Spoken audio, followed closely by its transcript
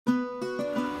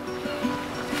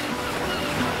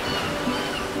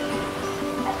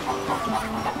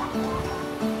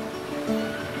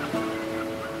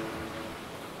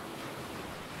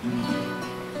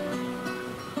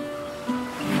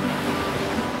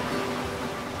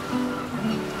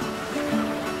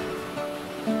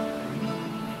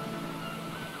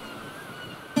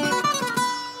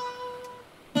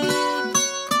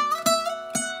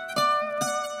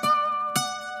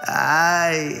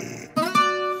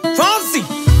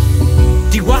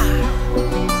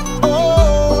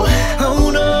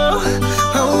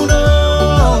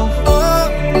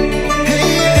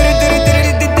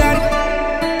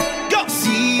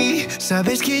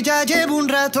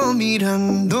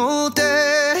mirándote.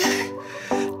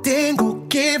 Tengo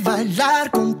que bailar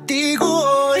contigo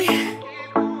hoy.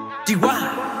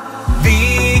 Chihuahua.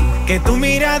 Vi que tu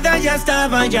mirada ya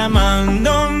estaba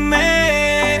llamándome.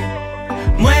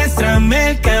 Muéstrame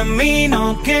el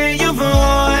camino que yo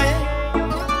voy.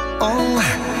 Oh,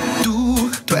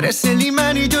 tú eres el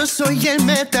imán y yo soy el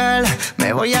metal.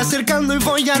 Me voy acercando y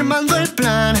voy armando el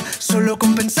plan. Solo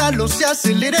con pensarlo se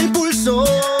acelera el pulso.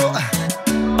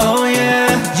 Oh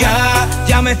yeah,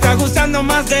 ya me está gustando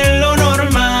más de lo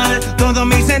normal. Todos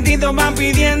mis sentidos van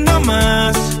pidiendo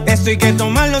más. Esto hay que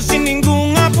tomarlo sin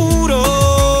ningún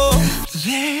apuro.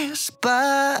 Despacito,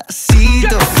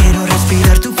 quiero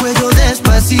respirar tu cuello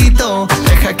despacito.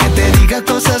 Deja que te diga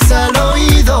cosas al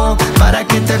oído, para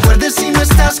que te acuerdes si no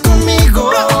estás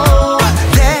conmigo.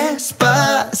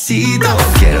 Despacito,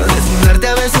 quiero desnudarte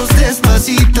a besos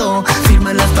despacito.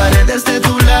 Firma las paredes de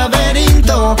tu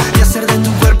laberinto y hacer de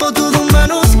tu cuerpo todo un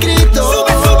manuscrito.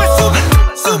 Sube, sube, sube,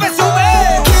 sube,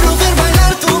 sube. Quiero ver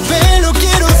bailar tu pelo,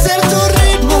 quiero ser tu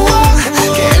ritmo.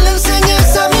 Que le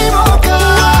enseñes a mi boca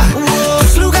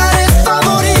tus lugares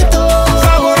favoritos.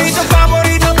 Favorito,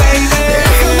 favorito, baby.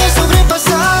 Déjame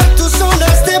sobrepasar tus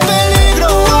zonas de peligro,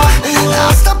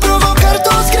 hasta provocar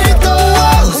tus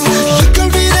gritos y que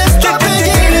olvides tu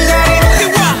apellido.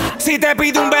 Si te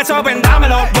pido un beso,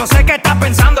 vendámelo. Yo sé que estás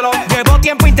pensándolo. Llevo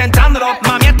tiempo intentándolo.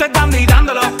 Mami, estoy dando y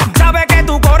dándolo. Sabe que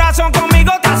tu corazón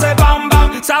conmigo te hace bam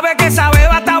bam. Sabe que esa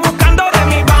beba está buscando de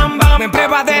mi bam bam. Me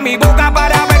pruebas de mi boca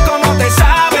para ver cómo te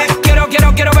sabe.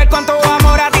 Quiero ver cuánto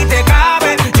amor a ti te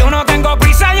cabe. Yo no tengo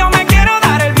prisa, yo me quiero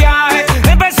dar el viaje.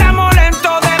 Empezamos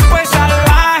lento, después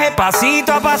salvaje.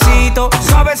 Pasito a pasito,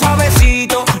 suave,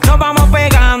 suavecito. Nos vamos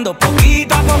pegando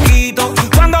poquito a poquito.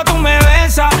 Cuando tú me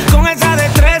besas con esa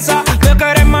destreza, veo que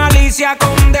eres malicia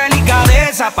con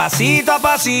delicadeza. Pasito a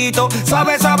pasito,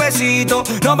 suave, suavecito.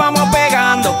 Nos vamos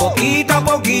pegando poquito a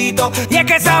poquito. Y es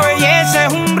que esa belleza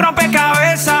es un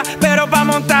rompecabezas, pero para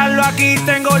montarlo aquí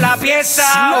tengo la pieza.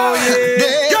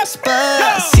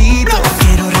 Despacito,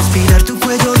 quiero respirar tu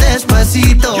cuello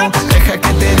despacito. Deja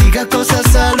que te diga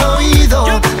cosas al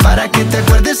oído, para que te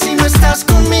acuerdes si no estás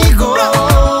conmigo.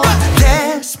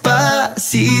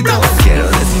 Despacito, quiero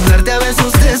desnudarte a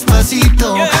besos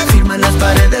despacito. Firma las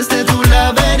paredes de tu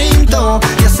laberinto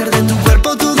y hacer de tu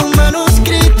cuerpo todo un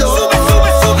manuscrito. Sube,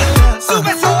 sube, sube,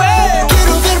 sube, sube.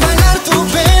 Quiero ver bailar tu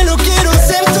pelo, quiero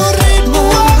ser tu ritmo.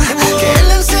 Que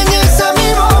le enseñes a mi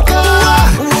boca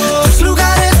tus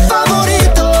lugares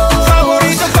favoritos.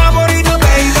 Favorito, favorito,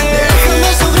 baby.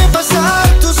 Déjame sobrepasar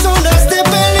tus zonas de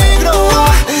peligro,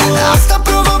 hasta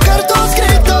provocar tus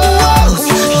gritos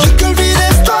y que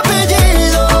olvides tu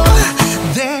apellido.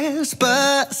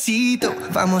 Despacito,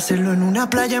 vamos a hacerlo en una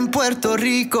playa en Puerto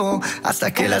Rico,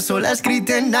 hasta que las olas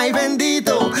griten ay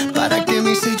bendito, para que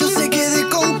mi sello se quede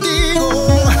contigo.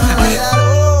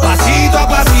 Pasito a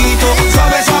pasito,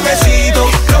 suave, suavecito.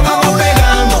 Lo vamos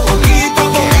pegando poquito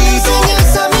a Que le poquito.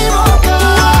 enseñes a mi boca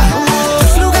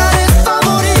tus lugares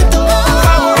favoritos.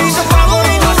 Favorito,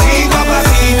 favorito. Pasito a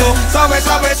pasito, suave,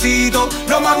 suavecito.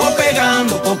 Lo vamos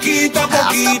pegando poquito a Hasta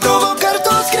poquito. provocar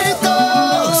tus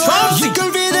gritos y que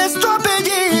olvides tu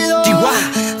apellido.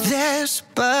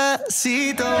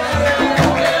 Despacito.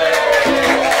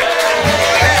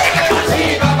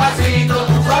 Pasito a pasito,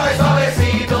 suave,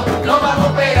 suavecito, lo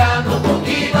vamos pegando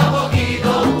poquito a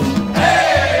poquito.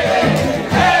 ¡Hey!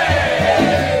 ¡Hey!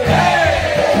 ¡Hey!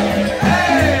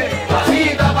 ¡Hey!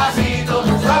 Pasito a pasito,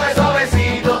 suave,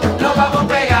 suavecito, lo vamos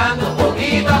pegando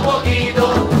poquito a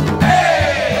poquito.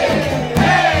 ¡Hey!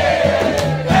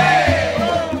 ¡Hey!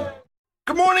 ¡Hey!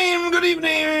 Good morning, good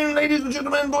evening, ladies and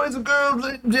gentlemen, boys and girls,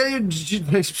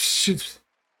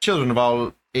 children of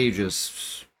all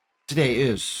ages. Today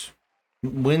is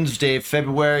Wednesday,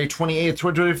 February 28th,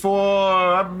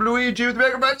 2024. I'm Luigi with the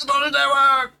Mega Back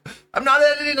Network. I'm not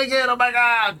editing again, oh my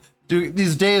god. Dude,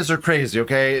 these days are crazy,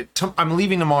 okay? I'm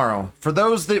leaving tomorrow. For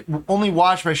those that only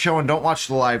watch my show and don't watch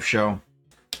the live show,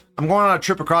 I'm going on a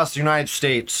trip across the United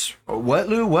States. What,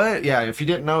 Lou? What? Yeah, if you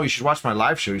didn't know, you should watch my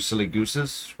live show, you silly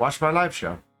gooses. Watch my live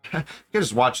show. You can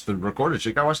just watch the recorded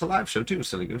shit. You gotta watch the live show too,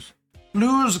 silly goose.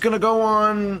 Lou's gonna go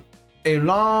on a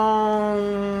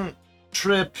long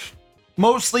trip,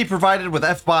 mostly provided with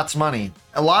FBot's money.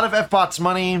 A lot of FBot's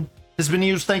money has been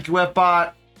used. Thank you,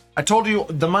 FBot. I told you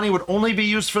the money would only be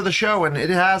used for the show, and it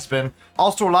has been.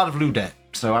 Also, a lot of Lou debt.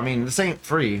 So, I mean, this ain't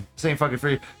free. This ain't fucking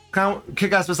free.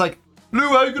 Kick-Ass was like, Lou,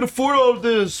 how you gonna afford all of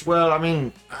this? Well, I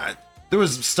mean, there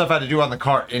was stuff I had to do on the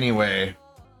cart anyway.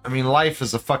 I mean, life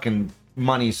is a fucking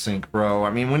money sink, bro. I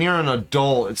mean, when you're an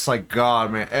adult, it's like,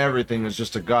 God, man, everything is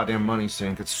just a goddamn money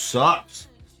sink. It sucks.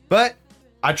 But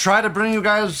I try to bring you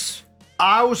guys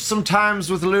out sometimes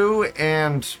with Lou,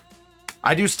 and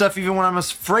I do stuff even when I'm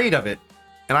afraid of it.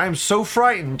 And I am so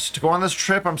frightened to go on this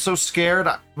trip. I'm so scared.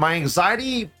 My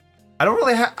anxiety, I don't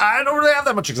really have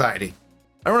that much anxiety.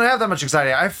 I don't really have that much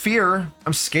anxiety. I have fear.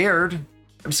 I'm scared.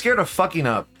 I'm scared of fucking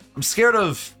up. I'm scared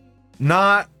of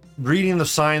not reading the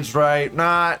signs right,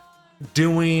 not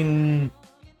doing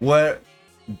what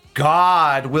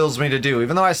God wills me to do.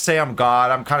 Even though I say I'm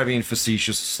God, I'm kind of being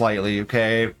facetious slightly,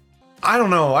 okay? I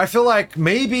don't know. I feel like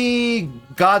maybe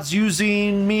God's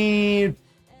using me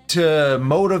to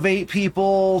motivate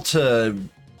people to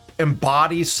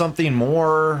embody something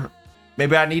more.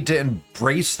 Maybe I need to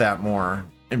embrace that more.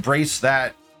 Embrace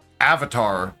that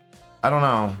avatar. I don't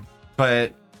know.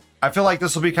 But I feel like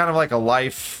this will be kind of like a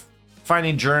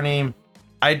life-finding journey.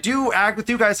 I do act with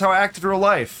you guys how I act in real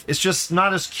life. It's just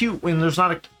not as cute when there's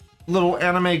not a little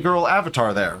anime girl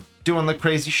avatar there doing the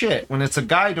crazy shit. When it's a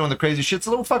guy doing the crazy shit, it's a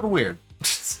little fucking weird.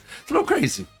 It's a little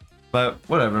crazy. But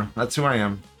whatever. That's who I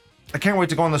am. I can't wait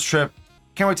to go on this trip.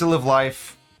 Can't wait to live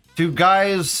life. If you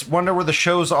guys wonder where the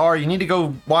shows are, you need to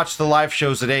go watch the live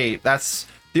shows at 8. That's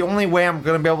the only way I'm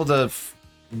going to be able to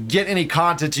get any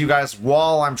content to you guys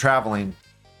while I'm traveling.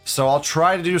 So I'll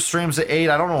try to do streams at 8.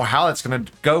 I don't know how that's going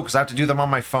to go because I have to do them on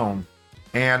my phone.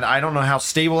 And I don't know how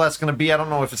stable that's going to be. I don't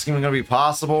know if it's even going to be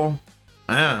possible.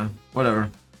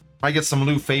 Whatever. Might get some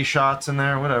Lou face shots in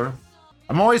there, whatever.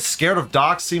 I'm always scared of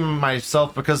doxing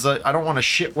myself because I don't want to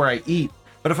shit where I eat.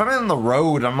 But if I'm in the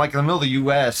road, I'm like in the middle of the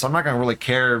US, I'm not going to really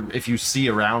care if you see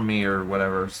around me or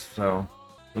whatever. So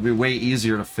it'll be way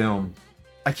easier to film.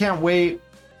 I can't wait.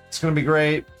 It's going to be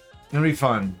great. It's going to be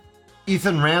fun.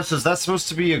 Ethan Rance says that's supposed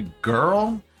to be a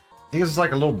girl? I think it's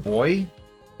like a little boy.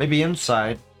 Maybe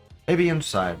inside. Maybe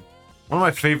inside. One of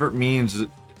my favorite memes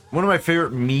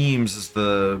is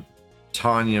the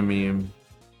Tanya meme.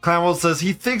 Clanwell says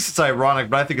he thinks it's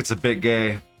ironic, but I think it's a bit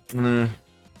gay. Yeah,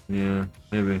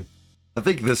 maybe. I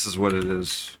think this is what it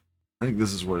is. I think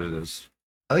this is what it is.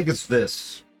 I think it's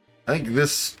this. I think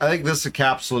this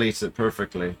encapsulates it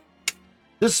perfectly.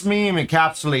 This meme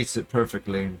encapsulates it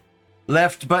perfectly.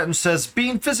 Left button says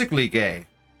being physically gay.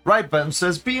 Right button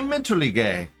says being mentally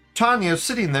gay. Tanya's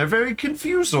sitting there very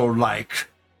confused like.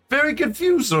 Very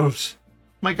confused.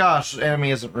 My gosh, anime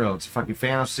isn't real. It's a fucking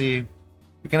fantasy.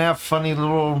 You can have funny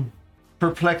little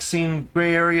perplexing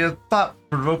gray area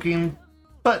thought-provoking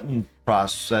button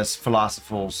process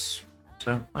philosophals.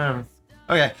 So, whatever.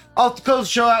 Okay, I'll close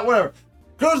the show out, whatever.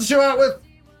 Close the show out with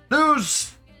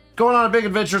news. Going on a big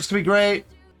adventure. It's gonna be great.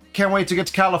 Can't wait to get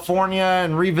to California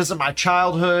and revisit my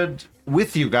childhood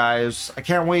with you guys. I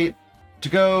can't wait to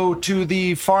go to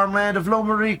the farmland of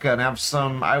Loma Rica and have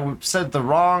some, I said the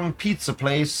wrong pizza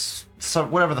place.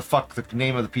 Whatever the fuck the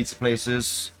name of the pizza place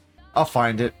is. I'll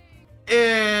find it.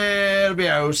 It'll be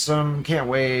awesome. Can't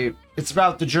wait. It's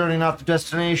about the journey, not the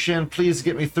destination. Please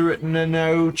get me through it.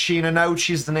 Nanochi.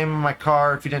 Nanochi's the name of my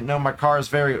car. If you didn't know, my car is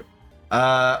very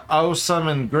awesome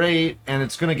and great. And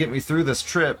it's going to get me through this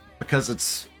trip because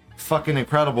it's fucking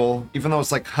incredible. Even though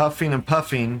it's like huffing and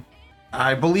puffing.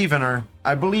 I believe in her.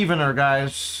 I believe in her,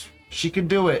 guys. She can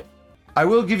do it. I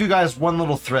will give you guys one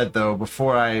little thread, though,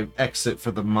 before I exit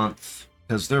for the month.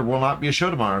 Because there will not be a show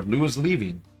tomorrow. Lou is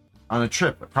leaving on a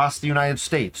trip across the United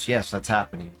States. Yes, that's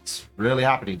happening. It's really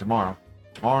happening tomorrow.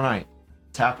 Tomorrow night.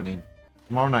 It's happening.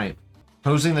 Tomorrow night.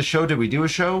 Closing the show. Did we do a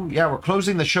show? Yeah, we're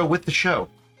closing the show with the show.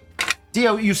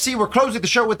 Dio, you see, we're closing the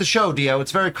show with the show, Dio.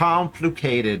 It's very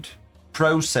complicated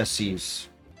processes.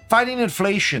 Fighting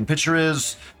inflation. Picture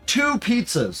is 2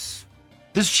 pizzas.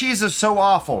 This cheese is so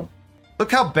awful.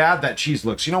 Look how bad that cheese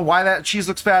looks. You know why that cheese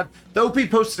looks bad? The OP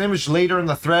posted an image later in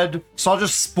the thread, so I'll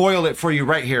just spoil it for you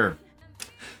right here.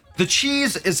 The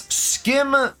cheese is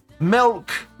skim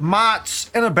milk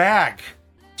mozz in a bag.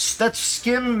 That's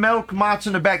skim milk mozz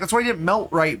in a bag. That's why it didn't melt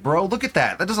right, bro. Look at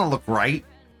that. That doesn't look right.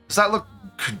 Does that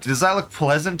look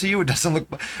pleasant to you? It doesn't look...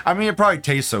 I mean, it probably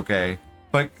tastes okay.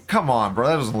 But come on, bro.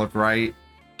 That doesn't look right.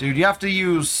 Dude, you have to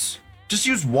use... Just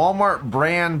use Walmart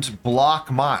brand block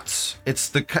mozz. It's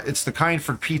the kind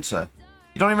for pizza.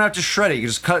 You don't even have to shred it. You can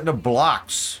just cut it into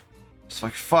blocks. It's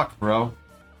like, fuck, bro.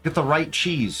 Get the right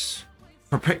cheese.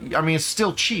 I mean, it's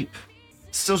still cheap.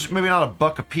 It's still maybe not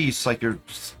 $1 a piece like you're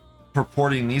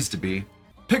purporting these to be.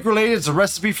 Pick related is a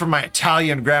recipe from my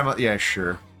Italian grandma. Yeah,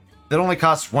 sure. That only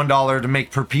costs $1 to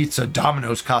make per pizza.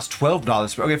 Domino's costs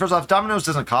 $12. Okay, first off, Domino's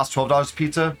doesn't cost $12 a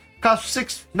pizza. It costs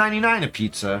 $6.99 a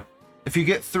pizza. If you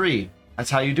get 3, that's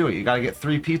how you do it. You gotta get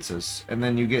 3 pizzas, and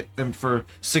then you get them for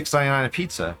 $6.99 a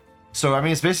pizza. So, I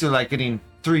mean, it's basically like getting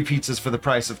 3 pizzas for the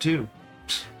price of 2.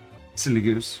 Silly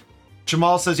goose.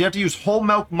 Jamal says you have to use whole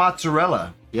milk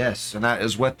mozzarella. Yes, and that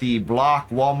is what the block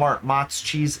Walmart mozz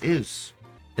cheese is.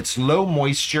 It's low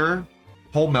moisture,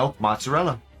 whole milk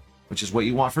mozzarella, which is what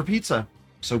you want for pizza.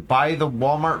 So buy the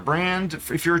Walmart brand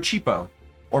if you're a cheapo.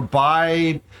 Or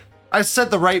buy, I said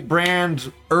the right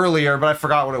brand earlier, but I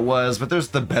forgot what it was. But there's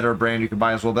the better brand you can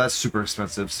buy as well. But that's super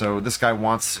expensive. So this guy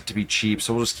wants it to be cheap.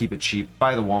 So we'll just keep it cheap.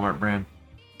 Buy the Walmart brand.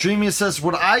 Dreamy says,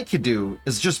 what I could do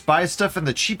is just buy stuff in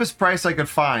the cheapest price I could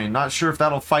find. Not sure if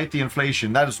that'll fight the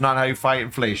inflation. That is not how you fight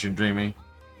inflation, Dreamy.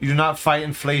 You do not fight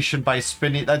inflation by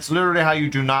spending. That's literally how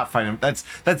you do not fight it.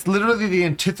 That's literally the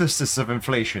antithesis of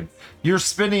inflation. You're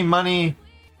spending money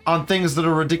on things that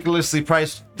are ridiculously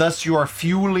priced. Thus, you are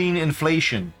fueling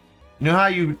inflation. You know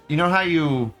how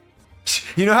you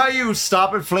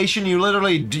stop inflation? You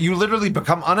literally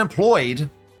become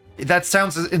unemployed. That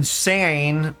sounds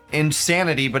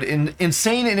insanity, but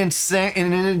insane in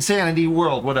an insanity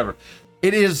world, whatever.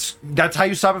 It is. That's how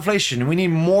you stop inflation. We need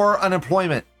more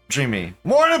unemployment. Dreamy.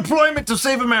 More unemployment to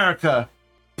save America.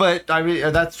 But I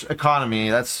mean, that's economy.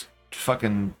 That's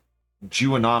fucking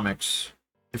Jewonomics.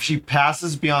 If she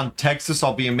passes beyond Texas,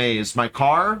 I'll be amazed. My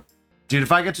car? Dude,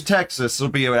 if I get to Texas, it'll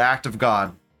be an act of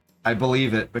God. I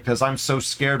believe it because I'm so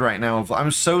scared right now.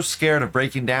 I'm so scared of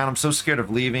breaking down. I'm so scared of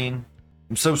leaving.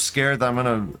 I'm so scared that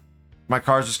my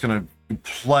car's just gonna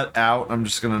plut out. I'm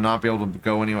just gonna not be able to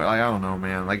go anywhere. Like, I don't know,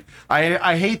 man. Like, I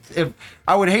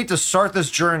would hate to start this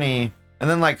journey and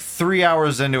then like 3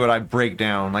 hours into it, I break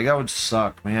down. Like, that would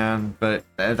suck, man. But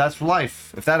that's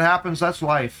life. If that happens, that's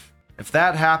life. If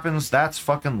that happens, that's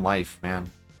fucking life,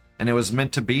 man. And it was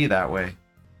meant to be that way.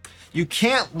 You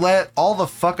can't let all the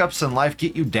fuck-ups in life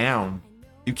get you down.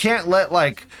 You can't let,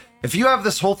 like, if you have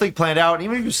this whole thing planned out, and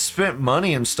even if you spent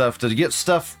money and stuff to get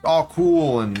stuff all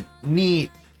cool and neat,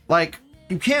 like,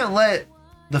 you can't let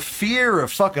the fear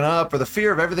of fucking up or the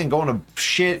fear of everything going to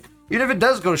shit, even if it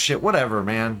does go to shit, whatever,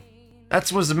 man.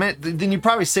 That's what's meant. Then you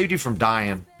probably saved you from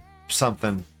dying.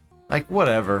 Something. Like,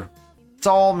 whatever. It's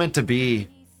all meant to be.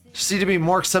 Just need to be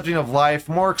more accepting of life,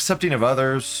 more accepting of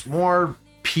others, more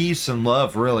peace and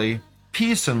love, really.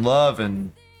 Peace and love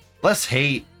and less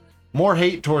hate. More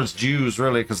hate towards Jews,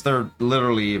 really, because they're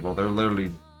literally evil. They're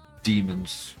literally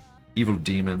demons. Evil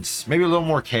demons. Maybe a little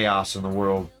more chaos in the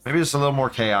world. Maybe just a little more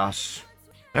chaos.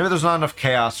 Maybe there's not enough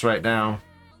chaos right now.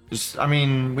 Just, I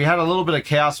mean, we had a little bit of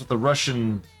chaos with the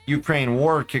Russian-Ukraine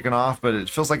war kicking off, but it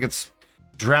feels like it's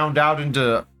drowned out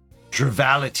into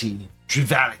drivality.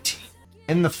 Drivality.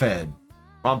 In the Fed.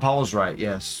 Ron Paul was right,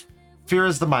 yes. Fear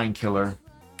is the mind killer.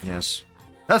 Yes.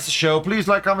 That's the show. Please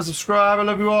like, comment, subscribe. I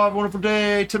love you all. Have a wonderful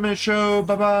day. 10-minute show.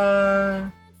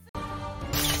 Bye-bye.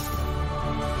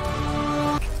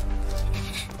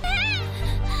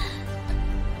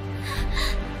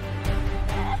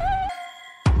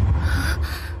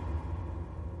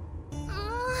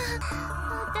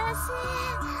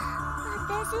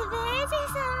私ベージ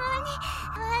様に